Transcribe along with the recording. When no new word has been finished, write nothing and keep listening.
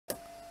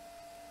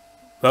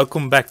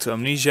Welcome back to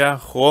Amnesia,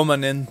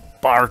 Chromanin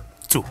Part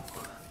 2.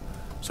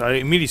 So I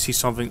immediately see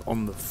something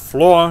on the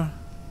floor.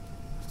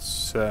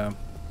 It's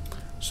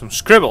some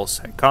scribbles.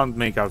 I can't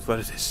make out what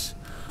it is.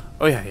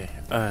 Oh yeah.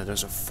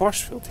 There's a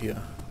force field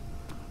here.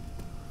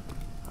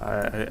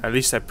 At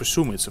least I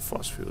presume it's a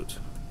force field.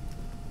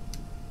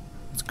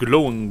 It's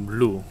glowing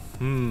blue.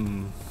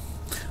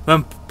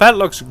 When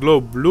padlocks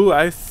glow blue,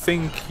 I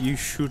think you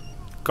should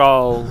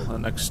call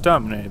an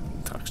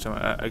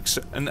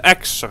an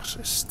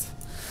exorcist.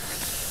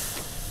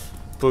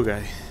 Poor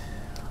guy.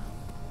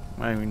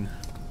 I mean,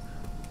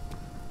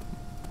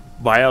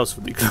 why else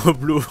would he glow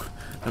blue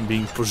than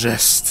being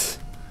possessed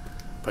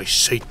by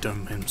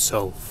Satan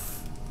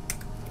himself?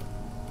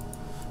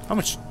 How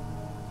much?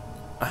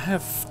 I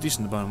have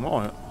decent amount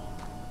of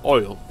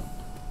oil.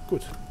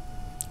 Good.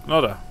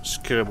 Another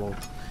scribble.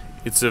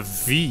 It's a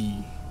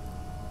V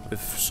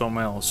with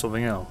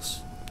something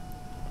else.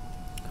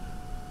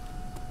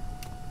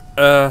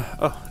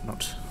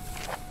 Not.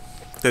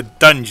 The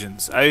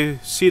dungeons. I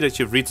see that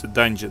you read the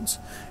dungeons.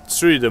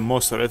 It's really the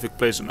most horrific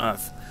place on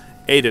earth.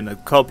 Aiden, a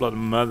cold-blooded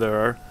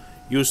murderer,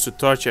 used to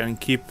torture and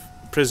keep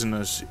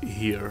prisoners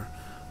here.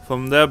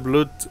 From their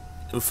blood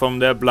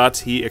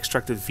he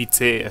extracted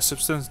vitae, a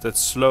substance that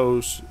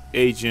slows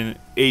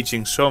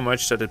aging so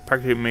much that it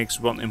practically makes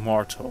one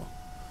immortal.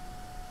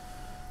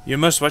 You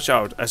must watch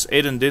out, as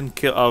Aiden didn't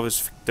kill all of his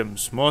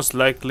victims. Most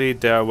likely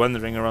they are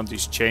wandering around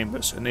these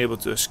chambers, unable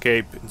to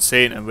escape,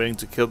 insane and willing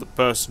to kill the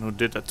person who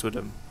did that to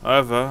them.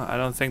 However, I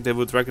don't think they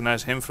would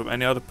recognize him from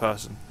any other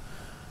person.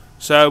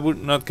 So I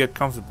would not get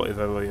comfortable if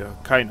I were you.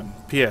 Kinem.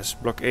 P.S.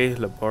 Block A,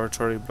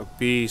 laboratory. Block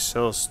B,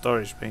 cells,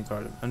 storage, main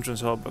garden.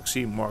 Entrance hall. Block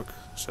C, morgue.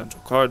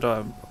 Central corridor.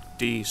 And Block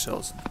D,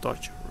 cells and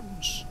torture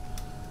rooms.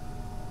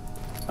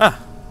 Ah,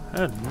 I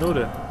didn't know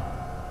that.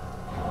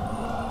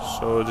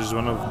 So this is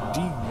one of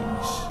these.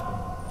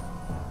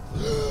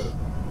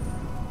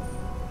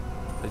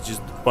 They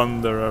just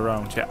wander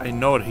around. Yeah, I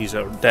know that he's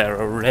out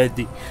there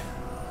already.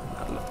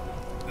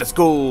 Let's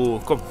go.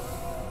 Come.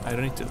 I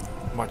don't need to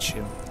watch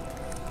him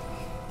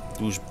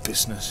do his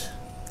business.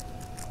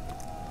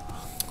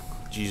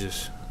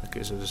 Jesus.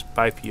 Okay, so there's a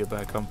pipe here,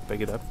 but I can't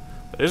pick it up.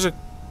 There's a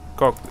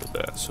cockpit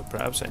there, so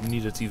perhaps I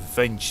need it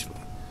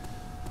eventually.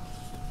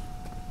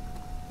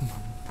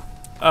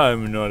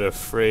 I'm not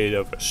afraid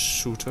of a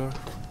shooter.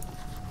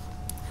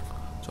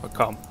 So I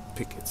can't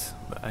pick it,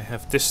 but I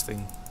have this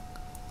thing.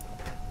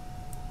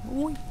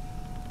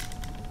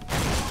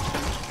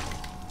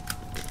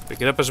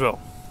 Pick it up as well.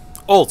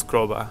 Old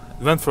crowbar.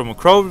 It went from a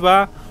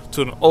crowbar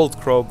to an old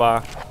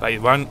crowbar by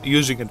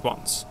using it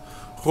once.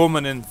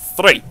 Chromanin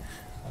 3.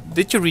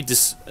 Did you read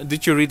this?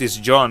 Did you read this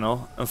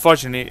journal?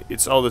 Unfortunately,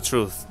 it's all the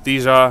truth.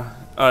 These are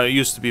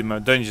used to be my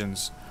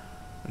dungeons.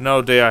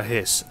 No, they are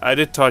his. I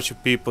did torture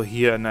people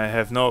here, and I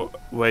have no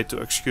way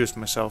to excuse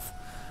myself.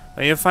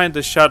 When you find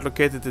the shard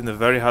located in the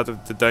very heart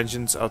of the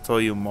dungeons, I'll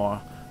tell you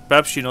more.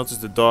 Perhaps you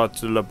noticed the door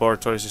to the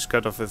laboratories is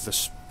cut off with a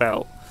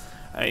spell.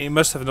 You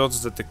must have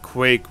noticed that the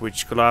quake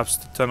which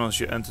collapsed the tunnels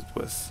you entered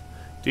with.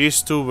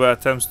 These two were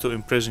attempts to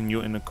imprison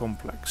you in a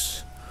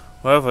complex.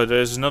 However,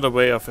 there is another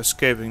way of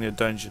escaping the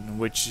dungeon,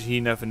 which he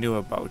never knew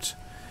about.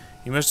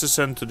 You must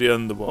descend to the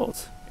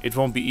underworld. It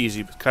won't be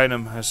easy, but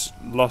Kinem has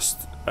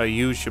lost a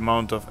huge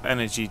amount of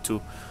energy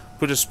to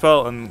put a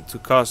spell and to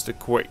cast the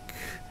quake.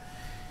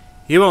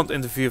 He won't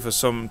interfere for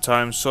some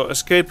time, so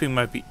escaping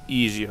might be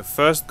easier.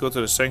 First, go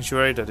to the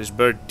sanctuary that is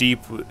buried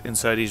deep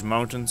inside these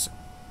mountains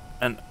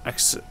and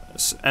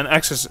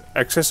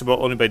accessible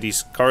only by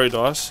these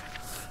corridors.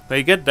 When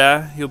you get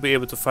there, you'll be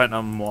able to find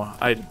out more.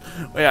 Oh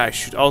yeah, I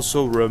should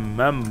also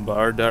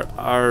remember there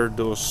are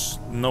those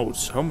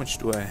notes. How much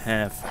do I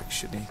have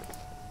actually?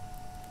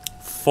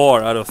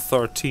 4 out of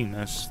 13,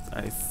 I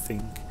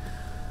think.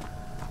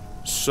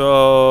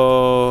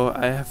 So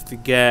I have to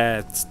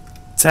get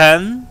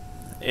 10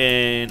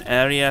 in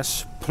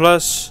areas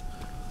plus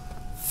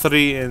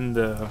 3 in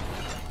the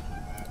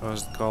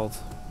what's it called?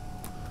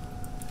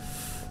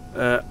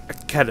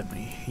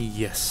 Academy.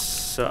 Yes.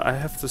 So I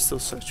have to still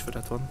search for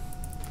that one.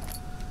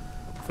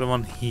 For the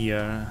one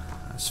here.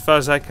 As far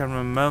as I can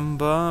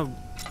remember,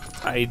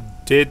 I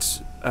did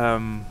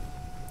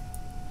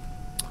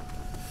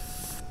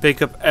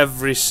pick up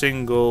every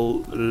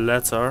single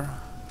letter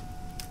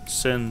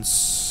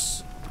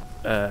since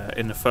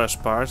in the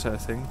first part, I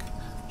think.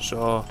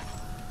 So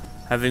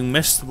having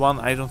missed one,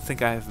 I don't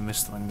think I have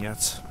missed one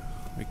yet,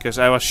 because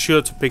I was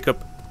sure to pick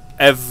up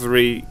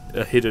every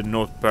hidden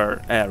note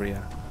per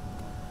area.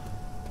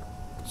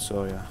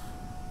 So yeah.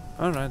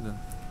 Alright then.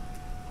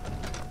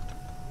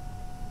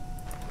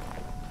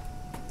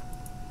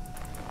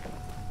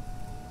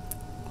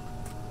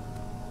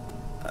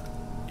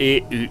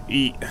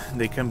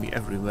 They can be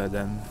everywhere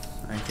then,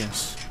 I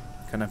guess.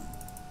 Can I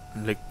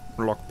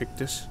lockpick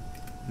this?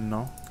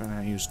 No. Can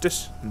I use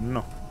this?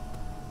 No.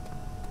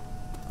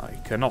 I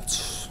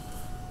cannot.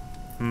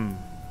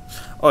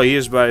 Oh,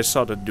 here's where I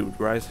saw that dude,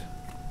 right?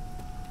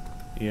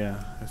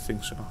 Yeah, I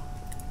think so.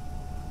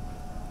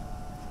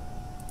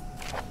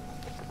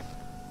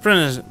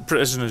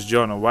 Prisoner's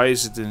journal. Why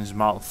is it in his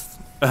mouth?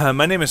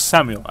 My name is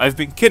Samuel. I've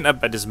been kidnapped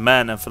by this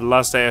man, and for the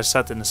last day I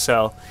sat in a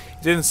cell.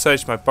 He didn't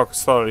search my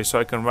pockets thoroughly, so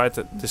I can write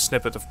this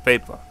snippet of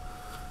paper.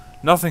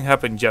 Nothing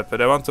happened yet, but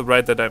I want to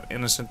write that I'm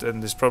innocent,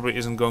 and this probably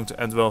isn't going to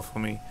end well for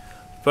me.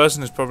 The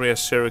person is probably a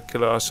serial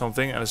killer or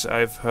something, as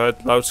I've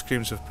heard loud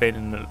screams of pain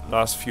in the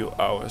last few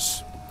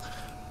hours.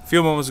 A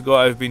few moments ago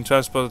I've been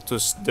transported to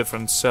a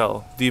different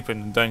cell, deep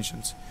in the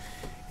dungeons.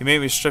 He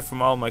made me strip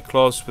from all my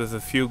clothes with a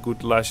few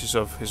good lashes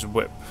of his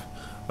whip.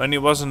 When he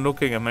wasn't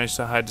looking, I managed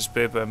to hide this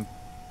paper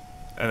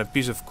and a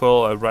piece of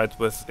coal I write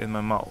with in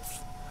my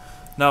mouth.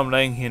 Now I'm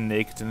laying here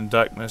naked in the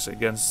darkness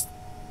again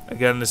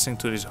listening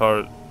to these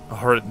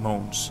horrid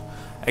moans.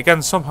 I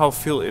can somehow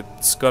feel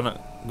it's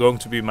going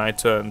to be my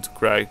turn to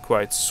cry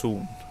quite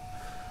soon.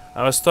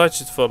 I was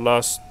tortured for the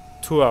last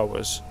 2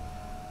 hours.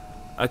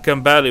 I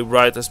can barely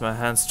write as my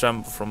hands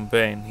tremble from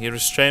pain. He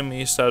restrained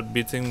me, started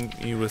beating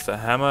me with a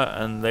hammer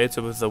and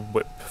later with a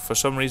whip. For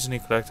some reason he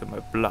collected my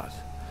blood.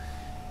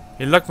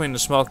 He locked me in a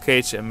small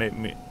cage and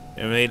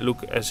made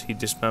look as he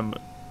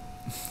dismembered.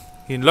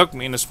 He locked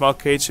me in a small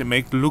cage and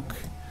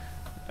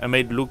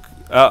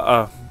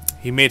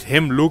he made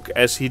him look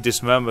as he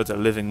dismembered a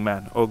living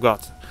man. Oh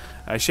God,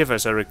 I shiver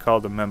as I recall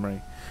the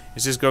memory.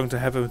 Is this going to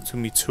happen to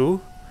me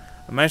too?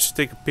 I managed to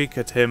take a peek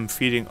at him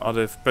feeding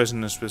other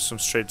prisoners with some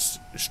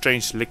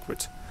strange liquid.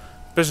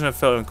 The prisoner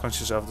fell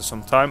unconscious after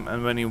some time,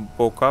 and when he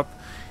woke up,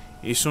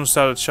 he soon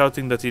started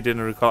shouting that he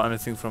didn't recall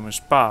anything from his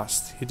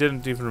past. He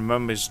didn't even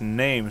remember his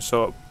name,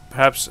 so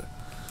perhaps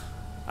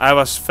I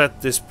was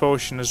fed this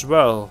potion as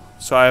well.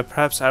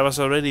 Perhaps I was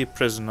already a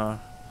prisoner.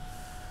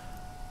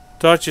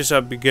 Tortures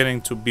are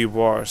beginning to be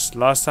worse.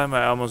 Last time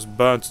I almost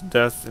burned to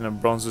death in a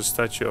bronze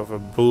statue of a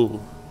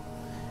bull.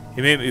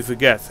 He made me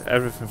forget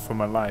everything from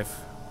my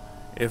life.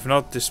 If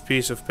not this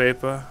piece of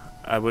paper,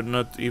 I would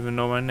not even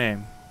know my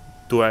name.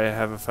 Do I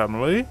have a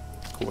family?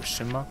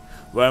 Question mark.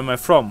 Where am I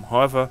from?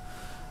 However,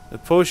 the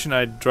potion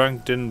I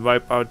drank didn't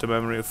wipe out the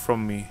memory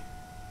from me.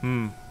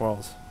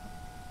 World.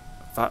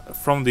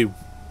 From the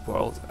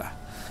world.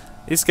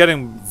 It's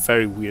getting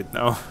very weird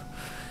now.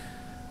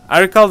 I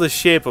recall the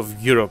shape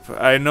of Europe.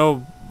 I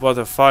know what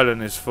a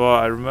violin is for.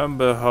 I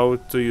remember how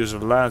to use a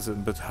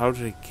lantern, but how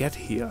did I get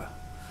here?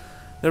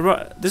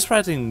 This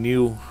writing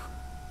knew,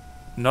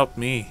 not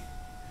me.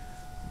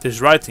 This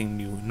writing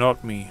knew,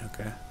 not me.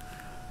 Okay.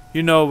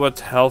 You know what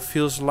hell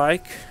feels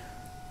like?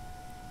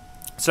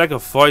 It's like a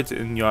void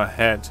in your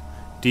head.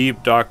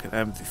 Deep, dark and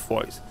empty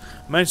void.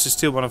 I managed to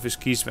steal one of his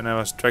keys when I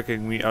was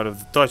dragging me out of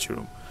the torture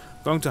room.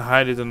 I'm going to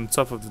hide it on the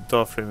top of the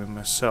door frame in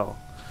my cell.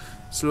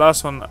 It's the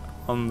last one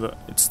on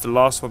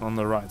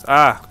the right.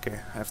 Ah, okay.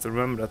 I have to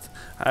remember that.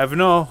 I have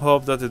no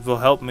hope that it will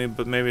help me,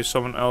 but maybe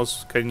someone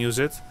else can use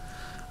it.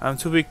 I'm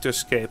too weak to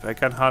escape. I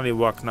can hardly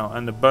walk now,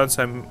 and the burns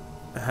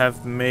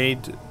have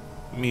made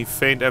me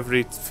faint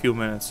every few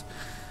minutes.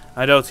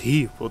 I doubt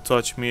he will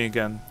touch me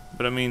again,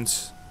 but it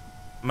means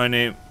my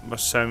name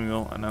was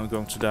Samuel and I'm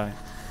going to die.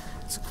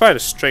 It's quite a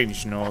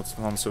strange note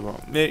once in a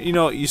while. You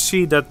know, you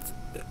see that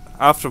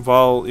after a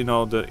while, you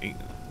know, the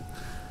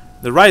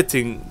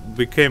writing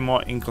became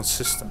more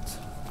inconsistent.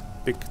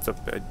 Picked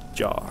up a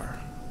jar.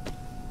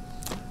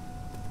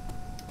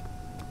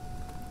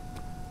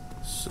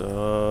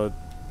 So,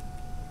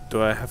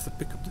 do I have to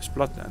pick up this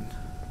blood then?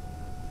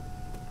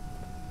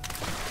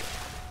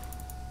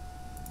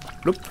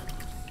 Bloop.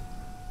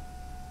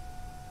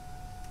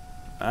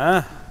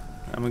 Ah,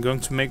 I'm going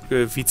to make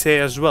vitae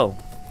as well.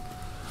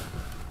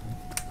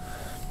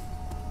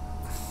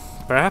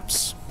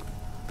 Perhaps.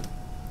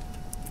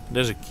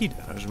 There's a key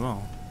there as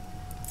well.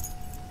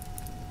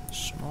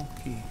 Small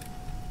key.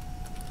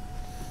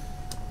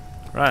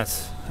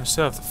 Right, I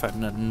still have to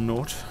find that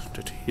note,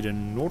 that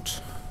hidden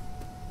note.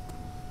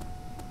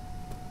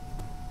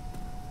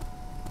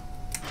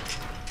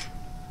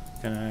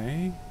 Can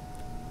I?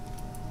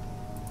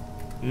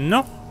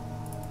 No.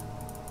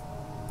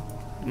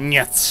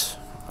 Nyet.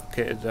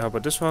 Okay, how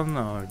about this one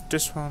or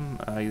this one?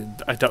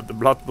 I doubt the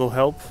blood will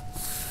help.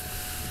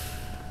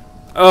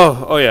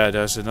 Oh yeah,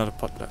 there's another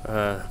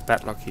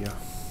padlock here.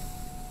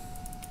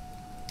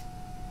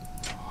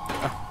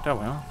 Ah, there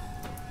we are.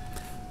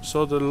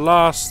 So the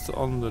last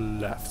on the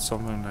left,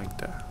 something like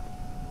that.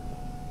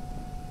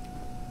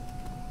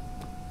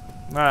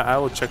 I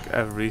will check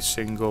every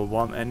single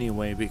one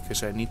anyway,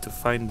 because I need to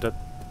find that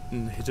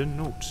hidden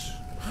note.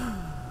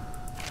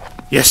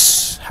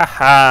 Yes!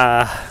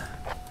 Haha!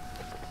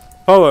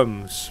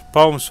 Poems.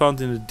 Poems found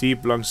in the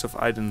deep lungs of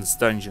Aiden's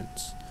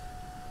dungeons.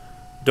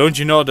 Don't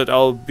you know that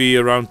I'll be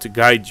around to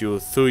guide you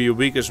through your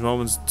weakest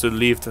moments, to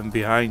leave them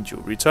behind you.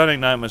 Returning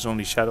nightmares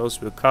only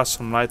shadows will cast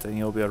some light and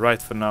you'll be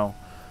alright for now.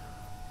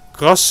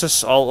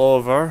 Crosses all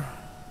over.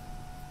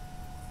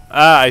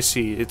 Ah, I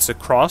see. It's a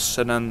cross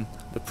and then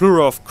the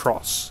plural of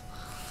cross.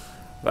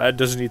 But it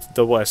doesn't need the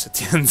double S at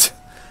the end.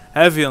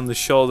 Heavy on the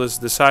shoulders,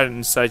 the silent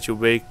inside you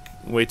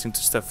waiting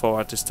to step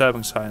forward.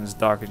 Disturbing silence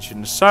darkens you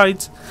in the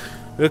sight.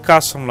 We'll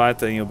cast some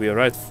light and you'll be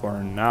alright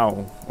for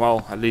now.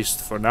 Well, at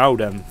least for now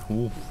then.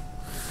 Ooh.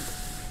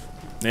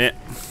 Yeah.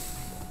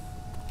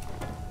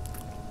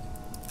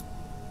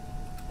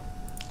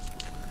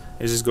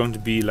 Is this going to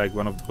be like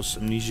one of those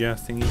amnesia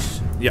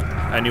thingies? Yeah,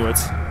 I knew it.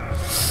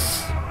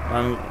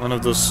 One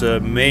of those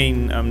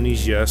main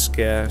amnesia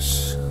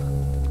scares.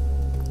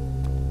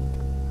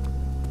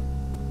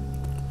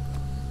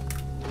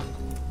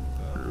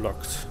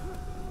 Locked.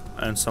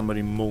 And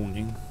somebody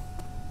moaning.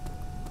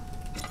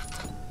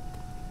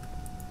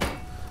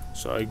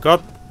 So I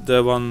got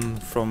the one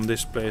from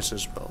this place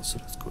as well, so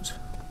that's good.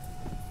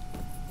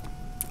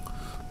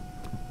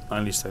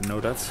 At least I know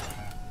that.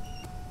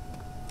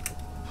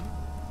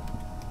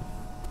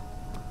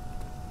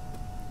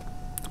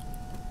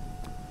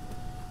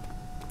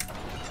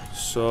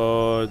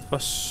 So it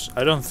was,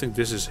 I don't think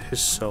this is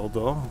his cell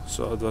though,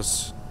 so it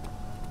was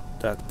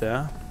that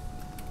there.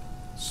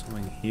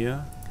 Something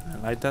here. Can I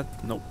light that?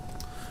 Nope.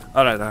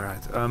 Alright,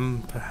 alright.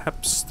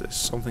 Perhaps there's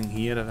something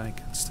here that I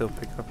can still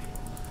pick up.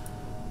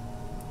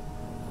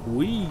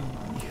 Whee!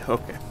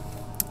 Okay.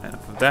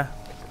 Enough of that.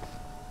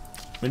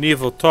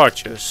 Medieval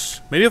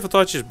torches. Medieval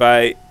torches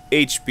by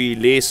H.P.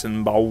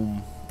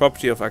 Leisenbaum.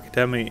 Property of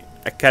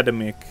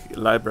Academic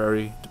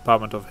Library,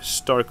 Department of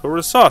Historical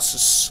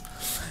Resources.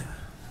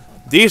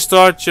 These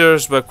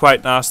tortures were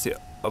quite nasty,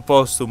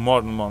 opposed to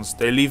modern ones.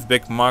 They leave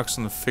big marks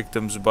on the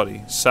victim's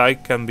body.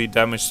 Psyche can be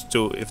damaged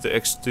too if the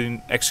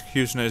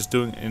executioner is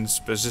doing it in a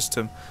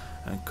persistent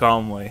and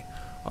calm way.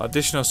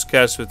 Additional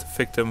scares with the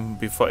victim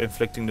before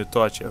inflicting the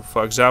torture,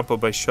 for example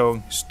by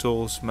showing his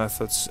tools,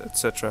 methods,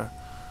 etc.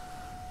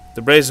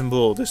 The brazen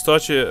bull. This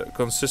torture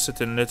consisted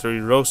in literally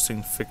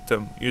roasting the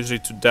victim, usually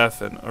to death,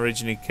 and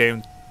originally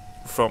came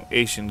from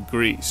ancient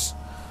Greece.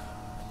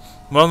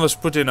 One was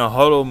put in a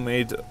hollow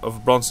made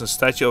of bronze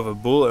statue of a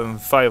bull, and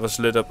fire was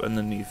lit up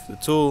underneath. The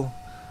tool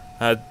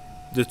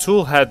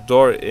had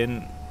door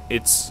in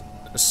its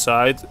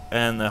side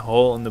and a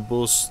hole in the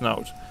bull's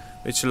snout,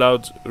 which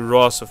allowed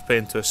roars of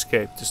pain to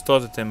escape,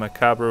 distorted in a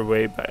macabre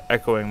way by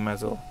echoing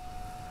metal.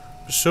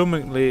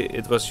 Presumably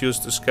it was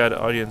used to scare the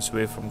audience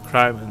away from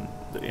crime and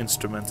the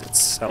instrument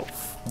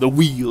itself. The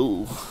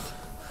wheel.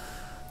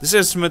 This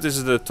instrument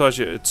is the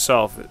torture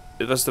itself.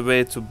 It was a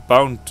way to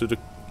bound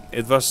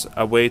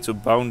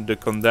the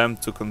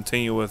condemned to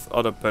continue with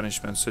other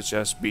punishments such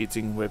as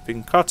beating,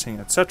 whipping, cutting,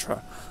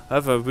 etc.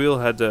 However, a wheel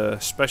had a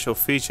special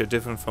feature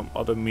different from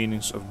other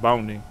meanings of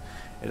bounding.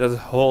 It had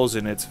holes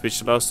in it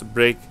which allows to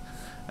break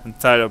and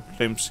tie up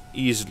limbs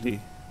easily.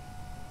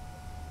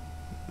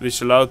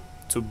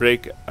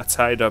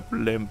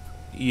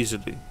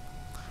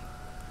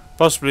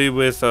 Possibly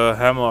with a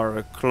hammer or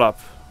a club.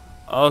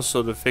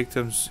 Also, the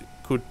victims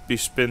could be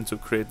spun to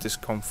create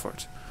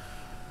discomfort.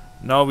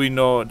 Now we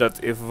know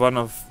that if one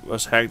of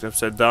was hanged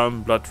upside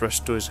down, blood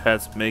rushed to his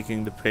head,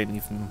 making the pain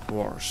even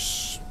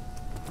worse.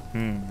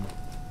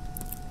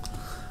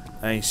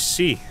 I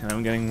see. And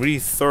I'm getting really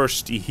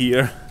thirsty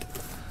here.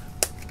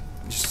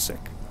 Just a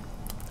sec.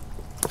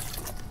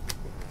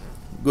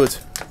 Good.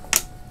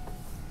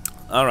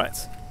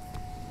 Alright.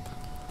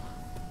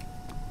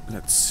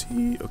 Let's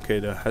see. Okay,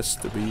 there has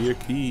to be a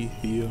key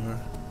here.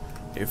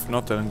 If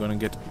not, then I'm gonna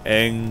get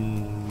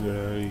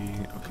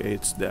angry. Okay,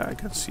 it's there. I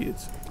can see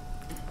it.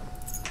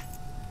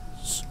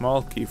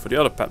 Small key for the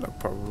other padlock,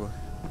 probably.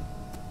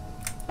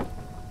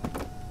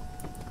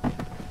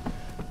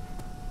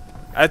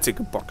 I take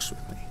a box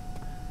with me,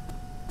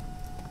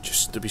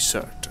 just to be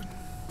certain.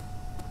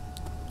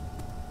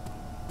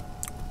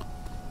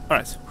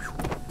 Alright.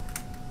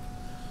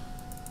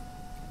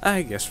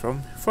 I guess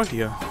for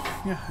here.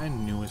 Yeah, I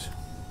knew it.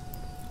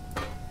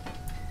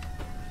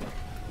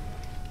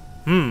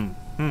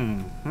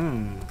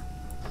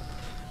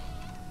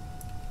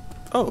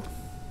 Oh,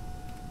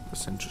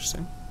 that's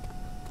interesting.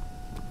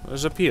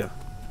 What's up here?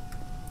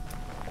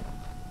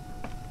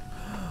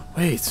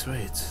 Wait,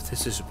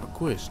 this is a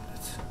parkour, isn't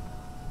it?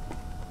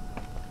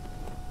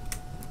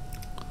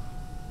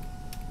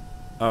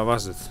 Oh,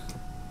 was it?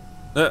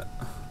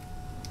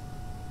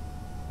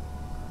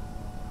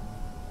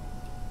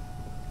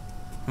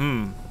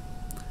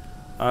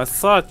 I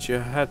thought you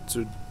had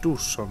to do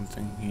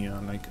something here,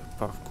 like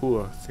a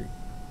parkour thing.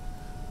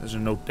 There's a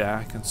note there,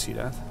 I can see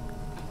that.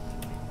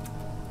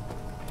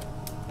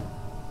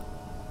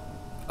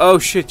 Oh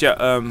shit, yeah,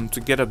 to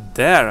get up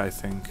there, I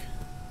think.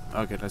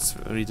 Okay, let's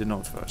read the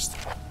note first.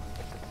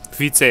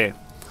 Vitae.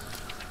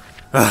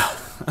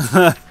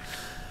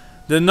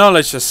 The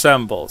knowledge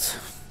assembled.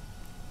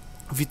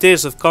 Vitae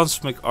is of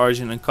cosmic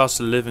origin and causes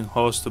the living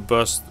host to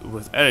burst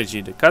with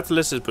energy. The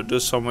catalyst is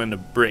produced somewhere in the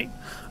brain.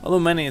 Although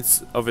many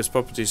of its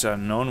properties are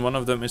known, one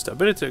of them is the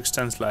ability to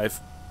extend life,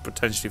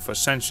 potentially for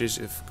centuries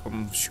if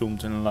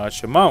consumed in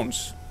large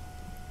amounts.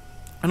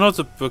 In order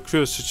to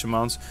procure such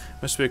amounts,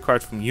 it must be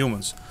acquired from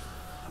humans.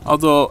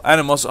 Although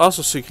animals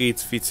also secrete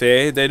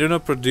vitae, they do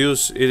not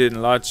produce it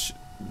in large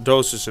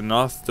doses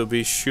enough to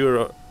be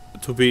sure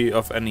to be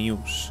of any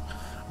use.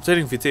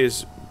 Obtaining vitae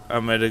is a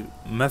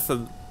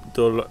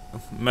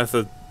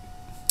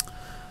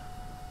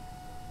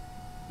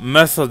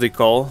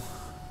methodical,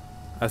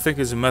 I think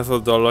it's a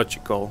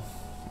methodological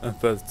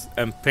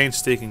and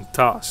painstaking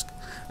task.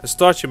 A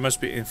torture must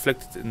be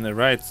inflicted in the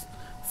right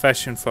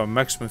fashion for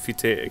maximum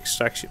vitae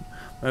extraction.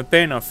 When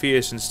pain or fear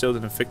is instilled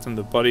in the victim,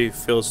 the body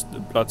fills the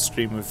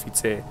bloodstream with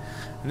vitae.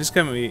 And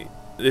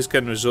this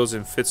can result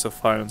in fits of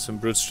violence and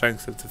brute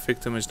strength if the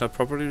victim is not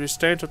properly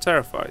restrained or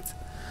terrified.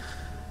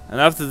 And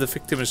after the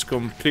victim is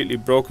completely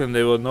broken,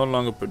 they will no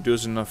longer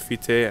produce enough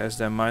vitae as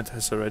their mind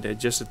has already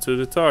adjusted to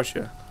the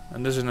torture.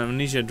 And thus an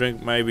amnesia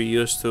drink may be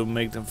used to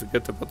make them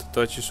forget about the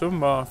torture, so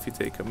more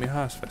vitae can be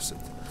harvested.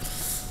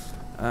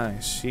 I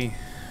see.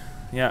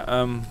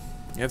 Yeah,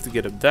 you have to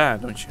get up there,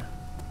 don't you?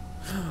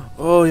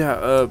 Oh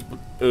yeah,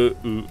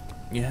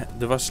 yeah,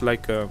 there was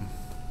like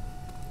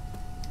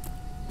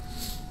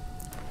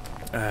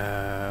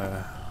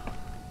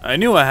I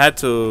knew I had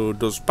to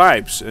those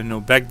pipes, you know,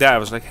 back there I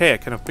was like, hey, I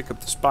cannot pick up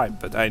this pipe,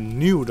 but I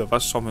knew there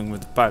was something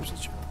with the pipes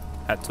that you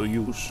had to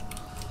use.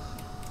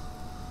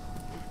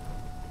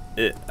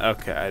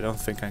 Okay, I don't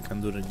think I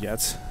can do that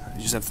yet. I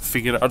just have to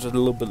figure it out a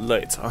little bit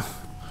later.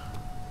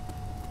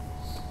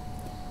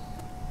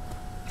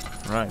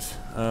 Right.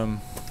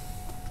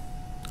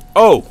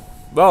 Oh!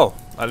 Well,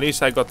 at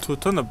least I got 2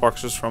 thunder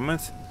boxes from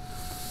it.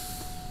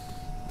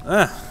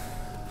 Ah.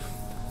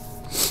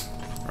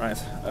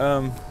 Right.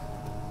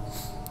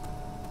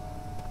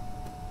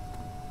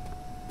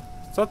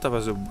 Thought there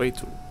was a way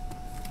to...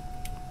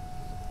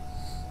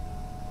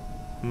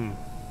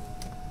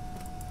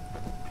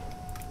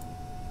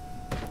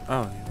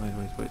 Oh,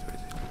 wait,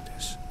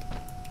 this.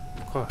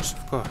 Of course.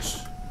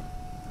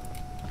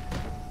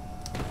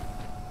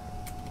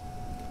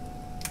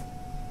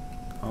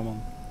 Come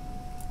on.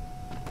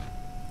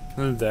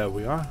 And there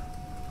we are.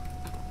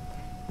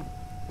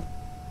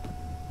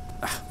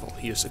 Ah, well,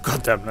 here's the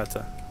goddamn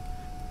ladder.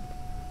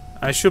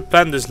 I should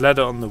plant this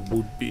ladder on the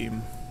wood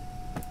beam.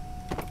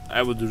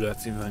 I will do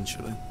that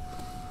eventually.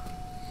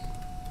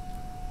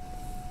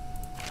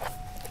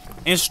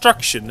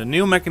 Instruction. The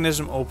new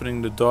mechanism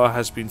opening the door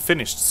has been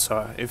finished,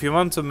 sir. If you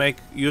want to make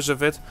use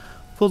of it,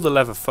 pull the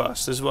lever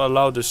first. This will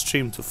allow the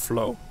stream to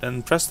flow.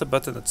 Then press the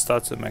button that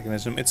starts the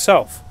mechanism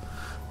itself.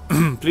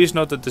 Please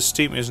note that the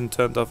steam isn't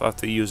turned off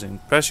after using.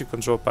 Pressure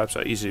control pipes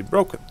are easily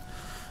broken.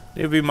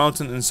 They will be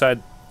mounted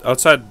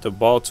outside the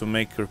ball to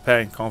make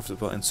repairing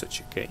comfortable in such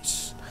a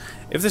case.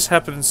 If this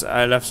happens,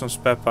 I left some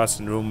spare parts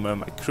in the room where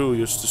my crew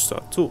used to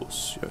store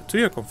tools. To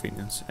your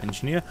convenience,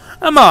 engineer.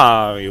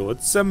 Mario,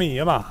 it's me,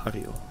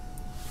 Mario.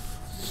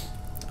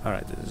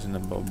 Alright, this is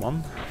number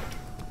 1.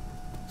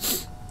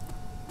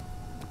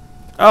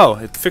 Oh,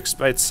 it fixed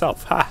by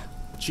itself. Ha!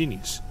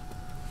 Genius.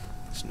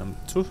 It's number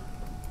 2.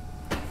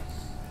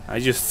 I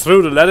just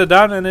threw the ladder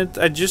down and it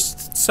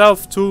adjusted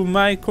itself to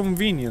my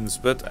convenience.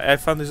 But I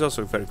found this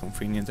also very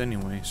convenient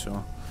anyway,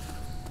 so...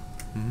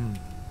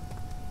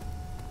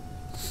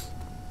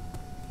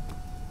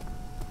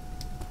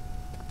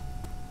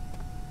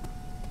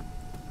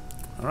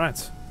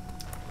 Alright.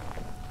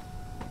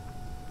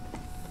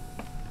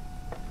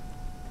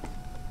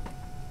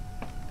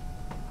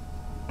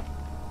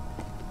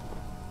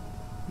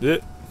 Yeah,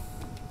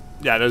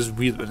 that's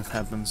weird when it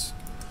happens.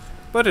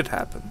 But it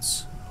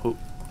happens. Oh,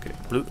 okay,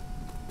 blue.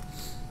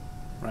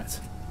 Right.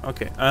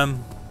 Okay, I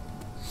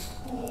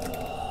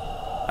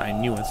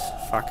knew it.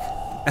 Fuck.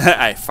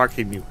 I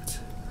fucking knew it.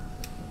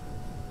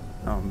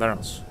 Oh,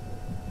 barrels.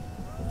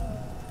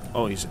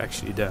 Oh, he's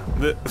actually there.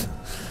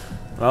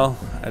 Well,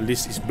 at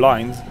least he's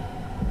blind.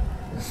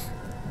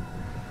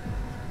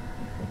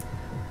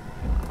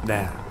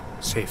 There.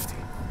 Safety.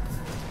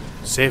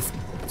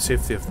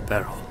 Safety of the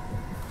barrel.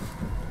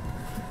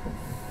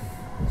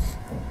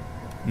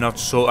 Not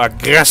so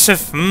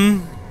aggressive,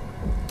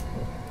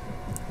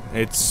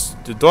 It's...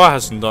 the door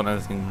hasn't done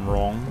anything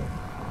wrong.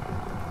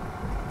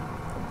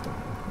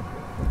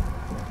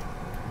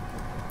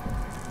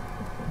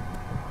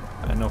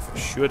 I know for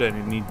sure that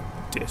I need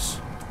this.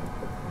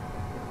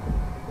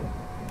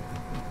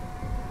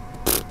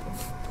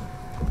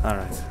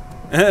 Alright.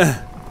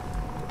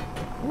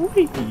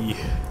 Whee!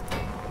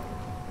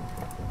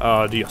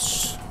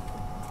 Adios.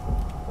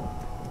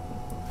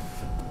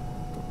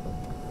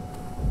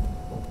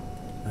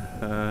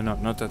 No,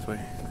 not that way.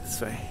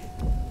 This way.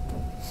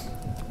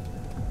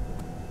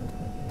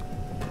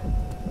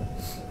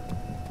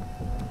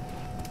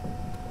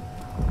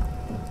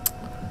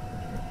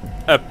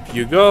 Up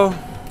you go.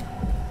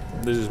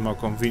 This is more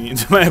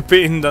convenient in my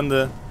opinion than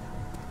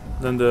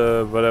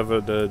the whatever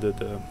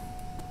the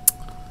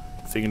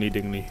thingy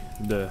dingly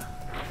the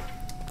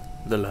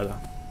ladder.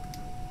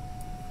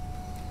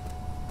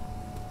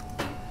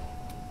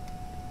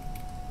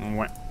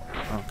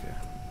 Okay.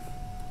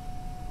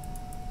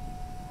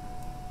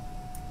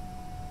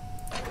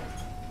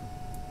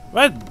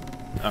 What?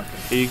 Okay,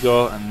 here you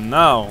go, and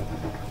now...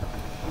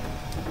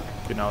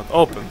 okay, now it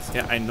opens.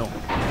 Yeah, I know.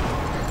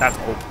 That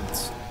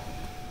opens.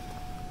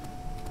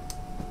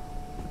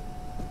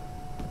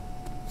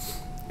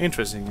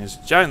 Interesting, it's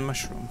a giant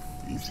mushroom.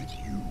 Is it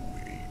you,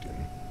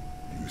 Aiden?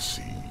 You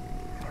seem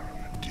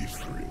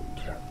different.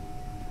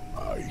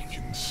 I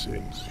can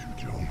sense you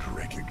don't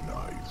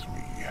recognize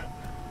me.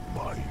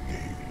 My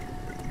name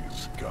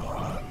is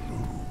Galug.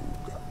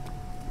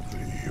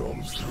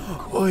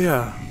 Oh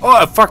yeah.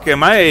 Oh fuck,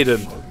 am I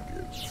Aiden?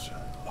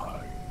 I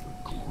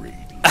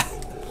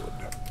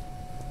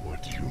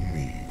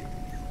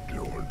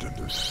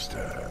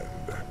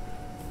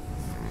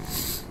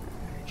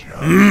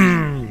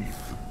The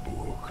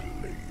book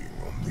laying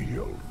on the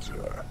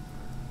altar.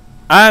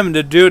 I'm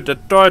the dude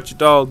that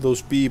tortured all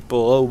those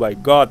people. Oh my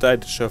god, I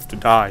deserve to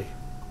die.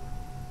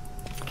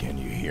 Can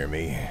you hear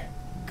me?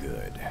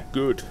 Good.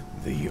 Good.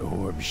 The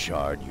orb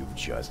shard you've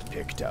just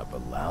picked up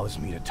allows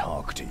me to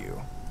talk to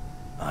you.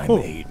 I'm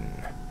Oh.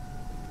 Aiden.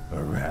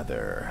 Or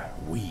rather,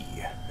 we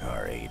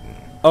are Aiden.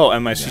 Oh,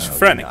 am I No,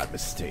 schizophrenic? you're not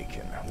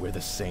mistaken. We're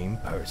the same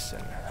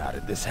person. How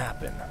did this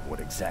happen? What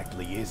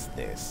exactly is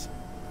this?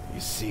 You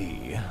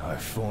see, our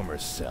former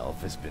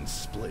self has been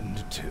split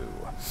into two.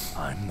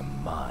 I'm the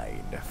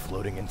mind,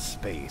 floating in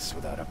space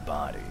without a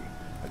body.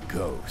 A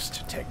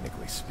ghost,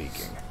 technically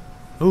speaking.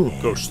 Ooh,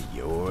 And ghost.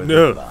 you're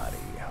No. the body,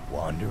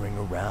 wandering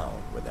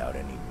around without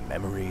any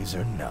memories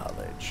or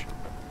knowledge.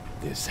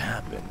 This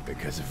happened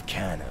because of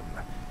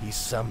Canem. He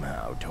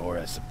somehow tore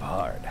us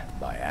apart,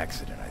 by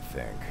accident I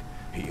think.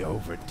 He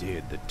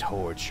overdid the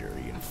torture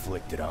he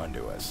inflicted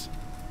onto us.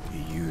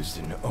 He used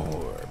an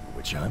orb,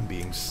 which I'm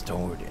being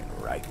stored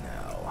in right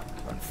now.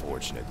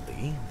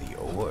 Unfortunately, the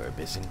orb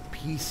is in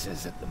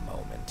pieces at the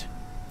moment.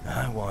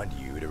 I want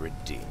you to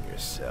redeem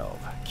yourself,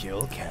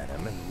 kill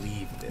Canem, and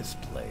leave this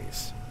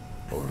place.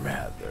 Or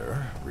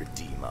rather,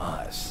 redeem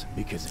us,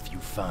 because if you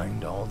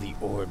find all the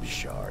orb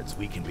shards,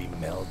 we can be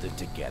melded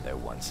together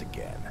once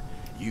again.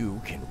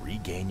 You can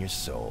regain your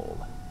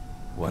soul.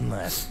 One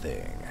last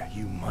thing,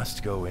 you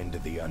must go into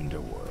the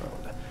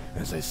underworld.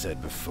 As I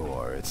said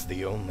before, it's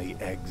the only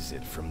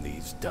exit from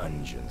these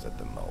dungeons at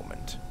the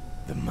moment.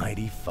 The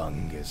mighty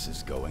fungus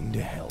is going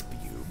to help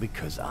you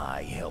because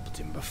I helped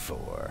him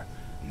before.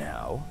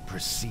 Now,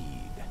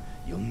 proceed.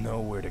 You'll know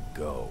where to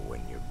go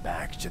when you're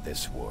back to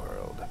this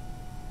world.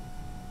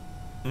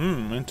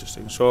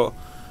 Interesting. So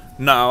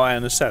now I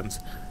understand.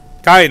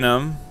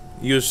 Kainem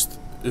used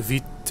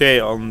Vitae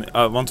on,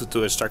 wanted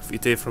to extract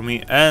Vitae from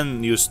me,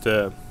 and used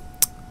the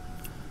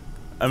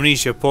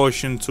Amnesia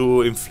potion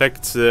to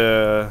inflict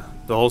the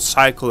whole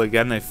cycle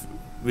again,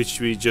 which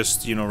we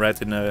just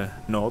read in the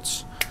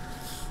notes.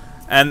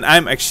 And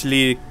I'm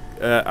actually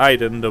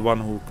Aiden, the one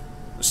who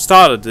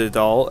started it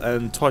all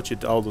and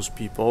tortured all those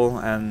people,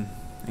 and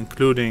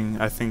including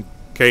I think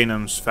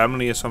Kainem's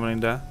family or something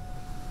like that.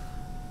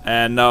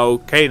 And now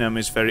Canem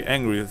is very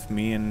angry with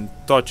me and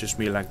tortures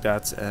me like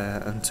that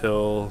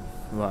until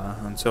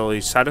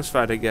he's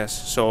satisfied, I guess.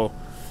 So,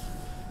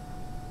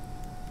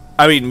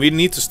 I mean, we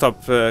need to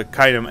stop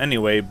Canem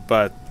anyway,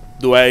 but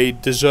do I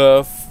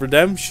deserve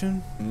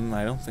redemption?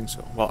 I don't think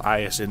so. Well,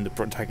 I as in the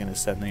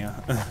protagonist then, yeah.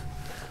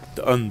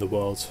 The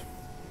underworld.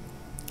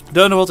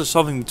 The underworld is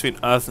something between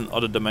Earth and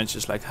other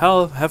dimensions like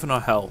hell, heaven or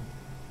hell.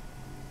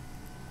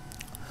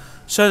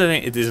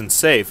 Certainly it isn't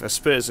safe, as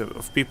spirits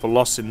of people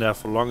lost in there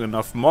for long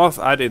enough morph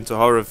either into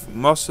horrific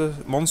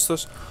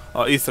monsters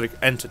or etheric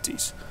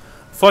entities.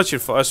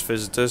 Fortunate for us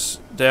visitors,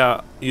 they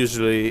are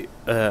usually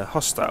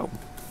hostile.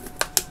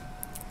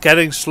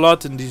 Getting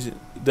slaughtered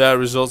there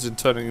results in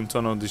turning into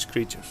one of these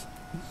creatures.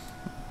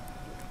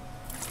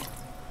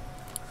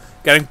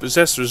 Getting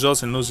possessed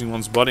results in losing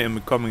one's body and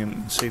becoming an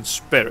insane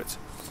spirit.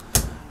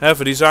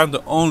 However, these aren't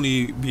the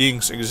only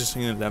beings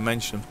existing in the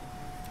dimension.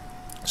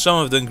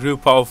 Some of them grew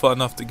powerful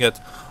enough to get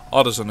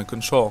others under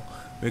control.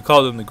 We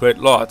call them the Great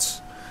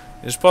Lords.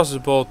 It is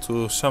possible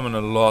to summon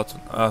a Lord on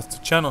Earth to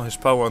channel his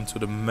power into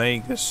the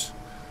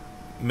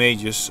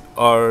mages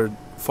or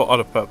for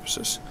other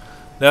purposes.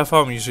 Their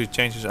form usually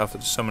changes after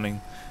the summoning.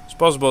 It's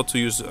possible to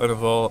use the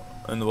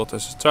underworld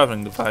as a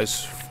traveling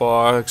device.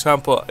 For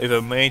example, if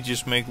a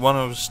mage makes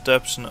 100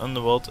 steps in the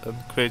underworld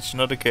and creates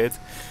another gate,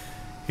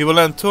 he will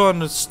land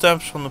 200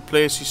 steps from the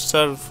place he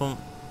started from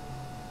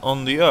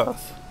on the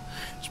Earth.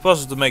 It's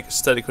possible to make a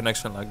steady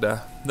connection like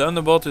that. The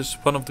underworld is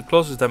one of the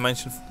closest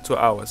dimensions to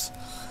ours.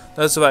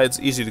 That's why it's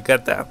easy to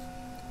get there.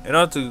 In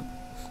order to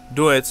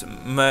do it,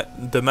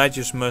 the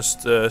magus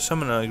must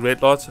summon a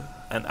Great Lord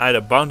and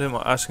either bound him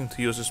or ask him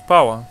to use his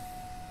power.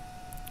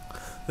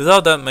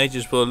 Without that,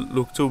 mages will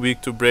look too weak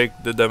to break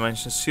the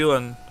dimension seal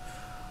and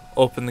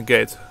open the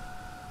gate.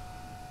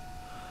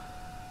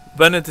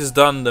 When it is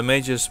done, the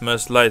mages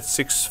must light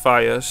 6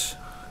 fires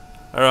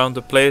around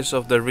the place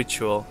of their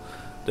ritual.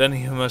 Then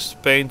he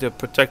must paint a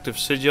protective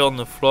sigil on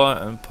the floor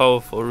and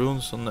powerful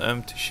runes on the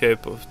empty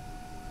shape of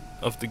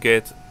the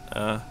gate.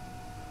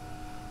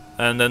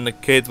 And then the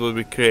gate will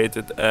be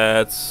created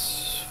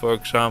as, for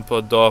example,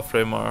 a door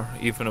frame or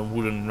even a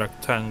wooden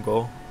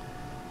rectangle.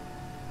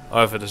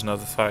 Or if it is not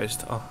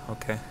advised. Oh,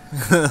 okay.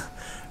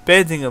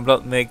 Painting and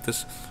blood make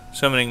this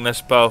summoning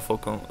less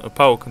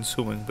power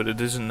consuming, but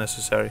it isn't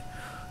necessary.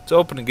 To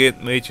open the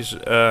gate, mages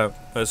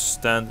must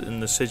stand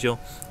in the sigil,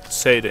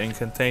 say the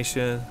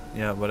incantation,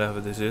 yeah, whatever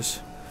this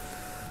is.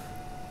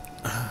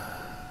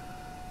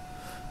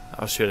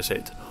 How should I say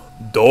it?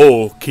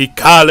 Do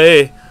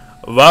kikale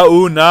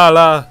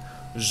vaunala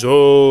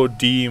zo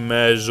di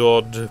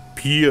mezod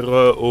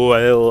pire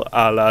oel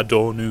ala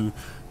donu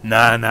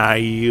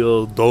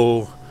nanail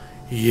do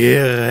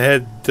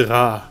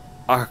yeredra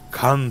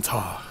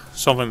akanta.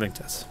 Something like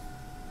that.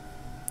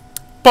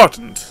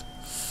 Important.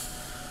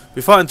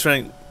 Before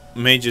entering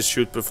mages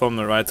should perform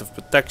the rite of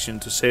protection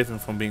to save him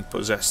from being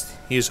possessed.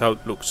 Here's how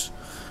it looks.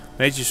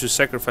 Mages should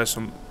sacrifice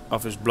some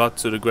of his blood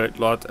to the Great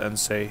Lord and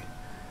say,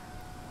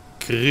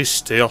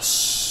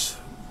 Christos.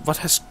 What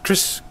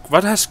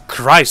has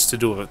Christ to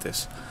do with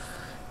this?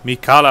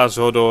 Mikala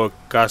zodo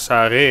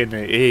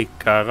kasarene e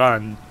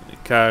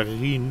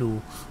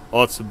karinu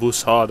ot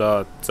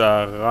busada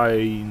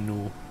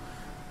tarainu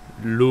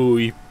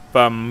lui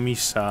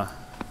pamisa.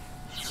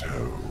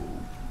 So,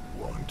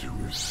 want to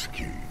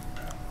escape?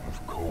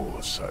 Of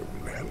course I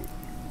will help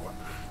you.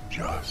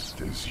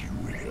 Just as you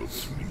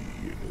helped me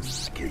in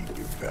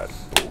escaping that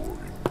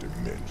boring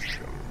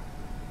dimension.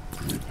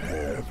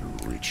 Prepare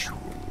the ritual.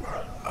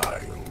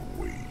 I'll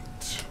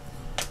wait.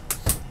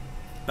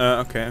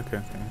 Okay.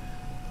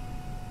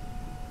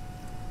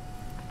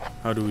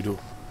 How do we do?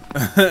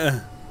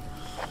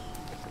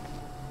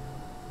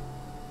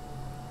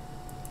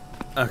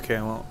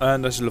 Okay, well,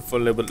 and that's for a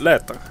little bit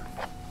later.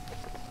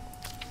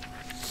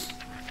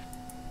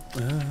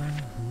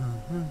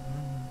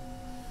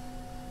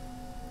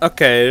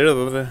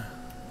 Okay.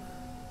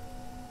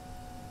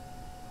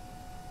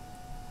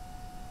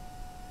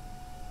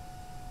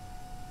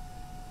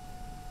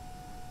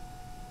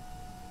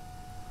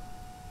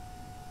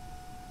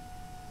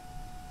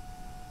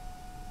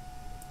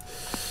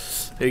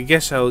 I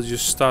guess I'll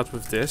just start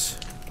with this.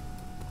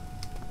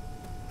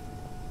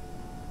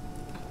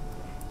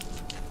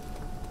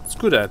 It's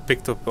good I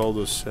picked up all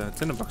those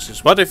tinner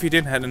boxes. What if you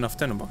didn't have enough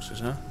tinner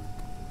boxes, huh?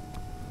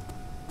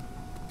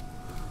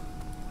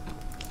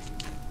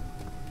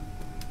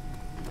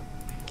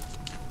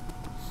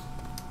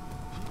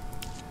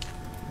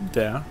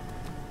 There.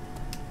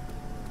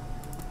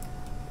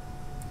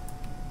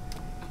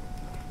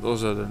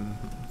 Those are the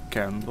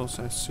candles,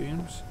 it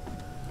seems.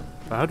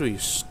 But how do you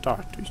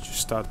start? Do you just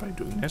start by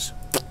doing this?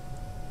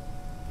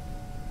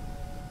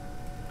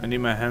 I need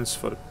my hands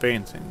for the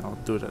painting. I'll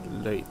do that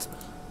later.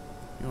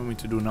 You want me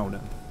to do now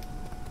then?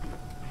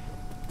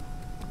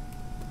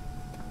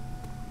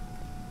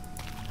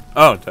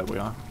 Oh, there we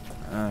are.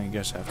 I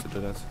guess I have to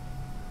do that.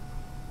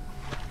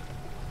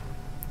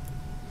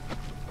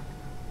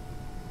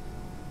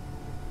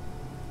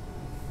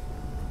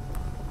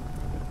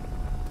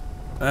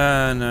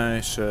 And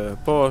I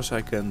suppose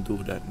I can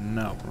do that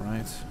now,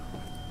 right?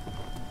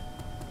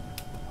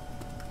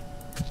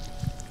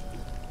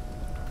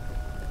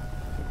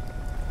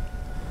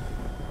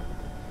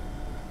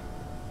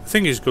 I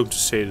think he's going to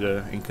say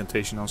the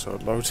incantation also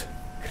out loud.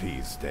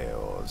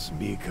 Christeos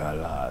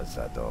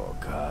Mikalazado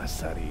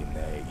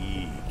Kasarine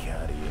I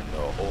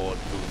Carino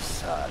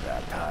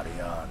Odusada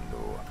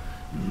Tariano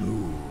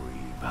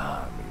Lui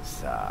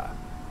Pamisa.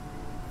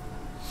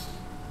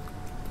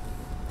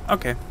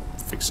 Okay,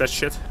 fix that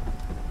shit.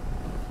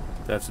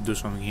 Do I have to do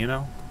something here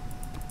now?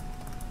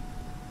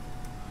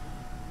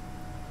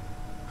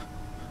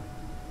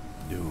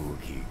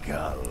 Duki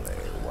Galle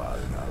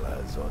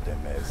Walnalazo de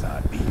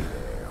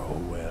Mesadire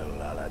Hoel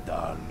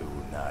Aladalu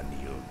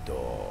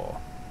Nanildo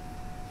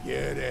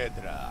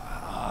Yeredra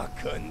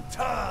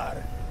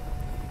Akantar.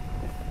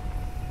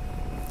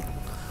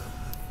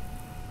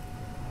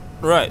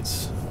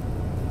 Right.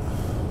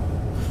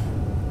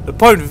 The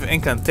point with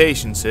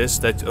incantations is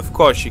that, of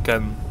course, you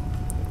can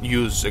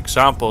use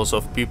examples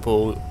of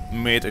people who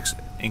made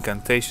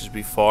incantations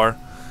before,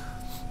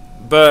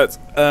 but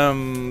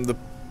the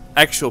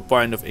actual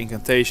point of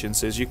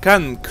incantations is you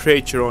can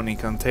create your own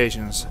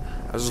incantations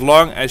as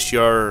long as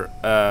your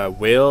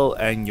will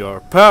and your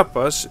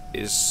purpose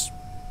is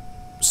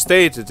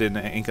stated in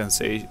the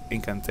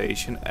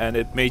incantation and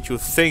it made you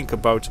think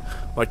about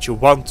what you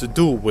want to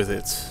do with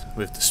it,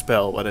 with the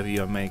spell, whatever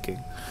you're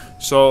making.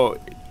 So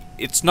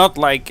it's not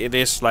like it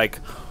is like,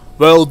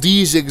 well,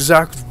 these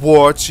exact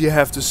words you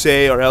have to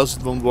say or else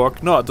it won't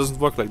work. No, it doesn't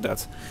work like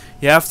that.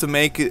 You have to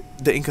make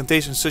the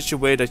incantation in such a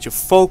way that you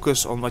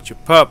focus on what your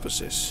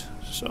purpose is.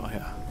 So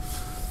yeah.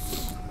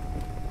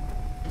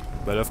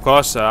 But of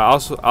course,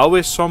 also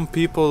always some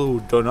people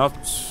who do not,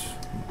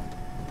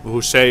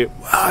 who say, well,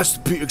 it has to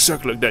be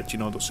exactly like that. You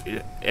know, those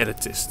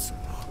elitists.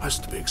 It has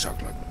to be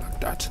exactly like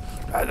that.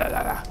 La, la,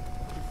 la, la.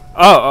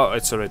 Oh,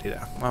 it's already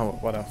there. Oh,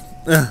 what else?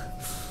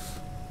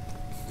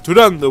 To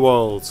the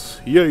underworld.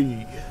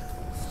 Yay.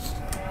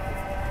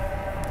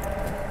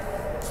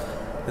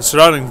 The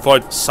surrounding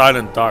void was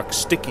silent, dark,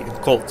 sticky and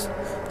cold.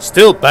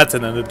 Still better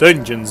than the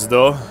dungeons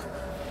though.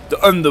 The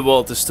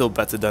underworld is still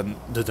better than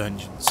the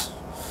dungeons.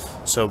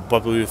 So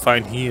what will we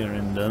find here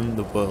in the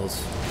underworld?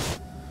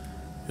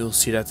 You'll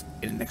see that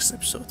in the next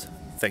episode.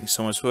 Thanks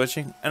so much for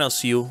watching and I'll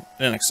see you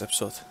in the next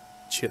episode.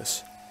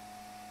 Cheers.